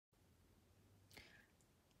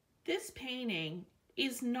This painting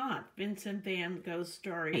is not Vincent van Gogh's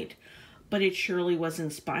Starry Night, but it surely was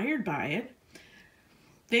inspired by it.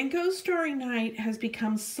 Van Gogh's Starry Night has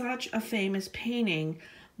become such a famous painting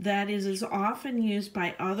that it is often used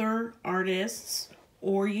by other artists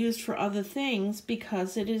or used for other things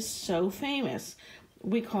because it is so famous.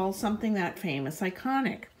 We call something that famous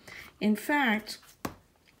iconic. In fact,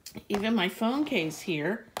 even my phone case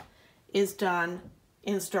here is done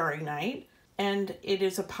in Starry Night, and it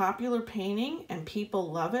is a popular painting and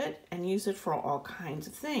people love it and use it for all kinds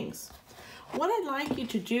of things. What I'd like you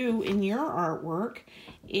to do in your artwork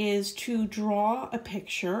is to draw a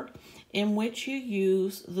picture in which you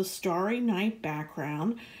use the Starry Night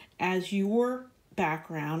background as your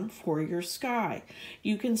background for your sky.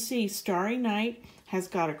 You can see Starry Night has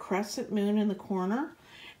got a crescent moon in the corner,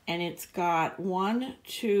 and it's got 1,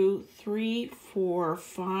 2, 3, 4,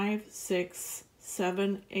 5, 6,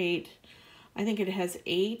 7, 8. I think it has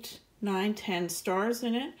 8, 9, 10 stars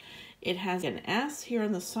in it. It has an S here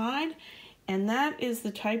on the side, and that is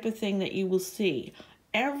the type of thing that you will see.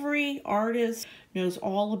 Every artist knows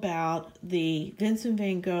all about the Vincent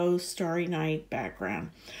van Gogh Starry Night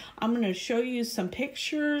background. I'm going to show you some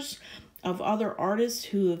pictures of other artists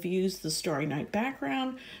who have used the Starry Night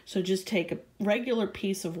background. So just take a regular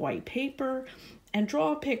piece of white paper and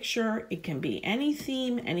draw a picture. It can be any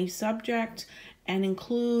theme, any subject, and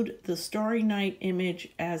include the Starry Night image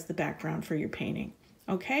as the background for your painting.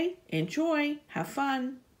 Okay, enjoy, have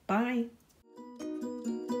fun, bye.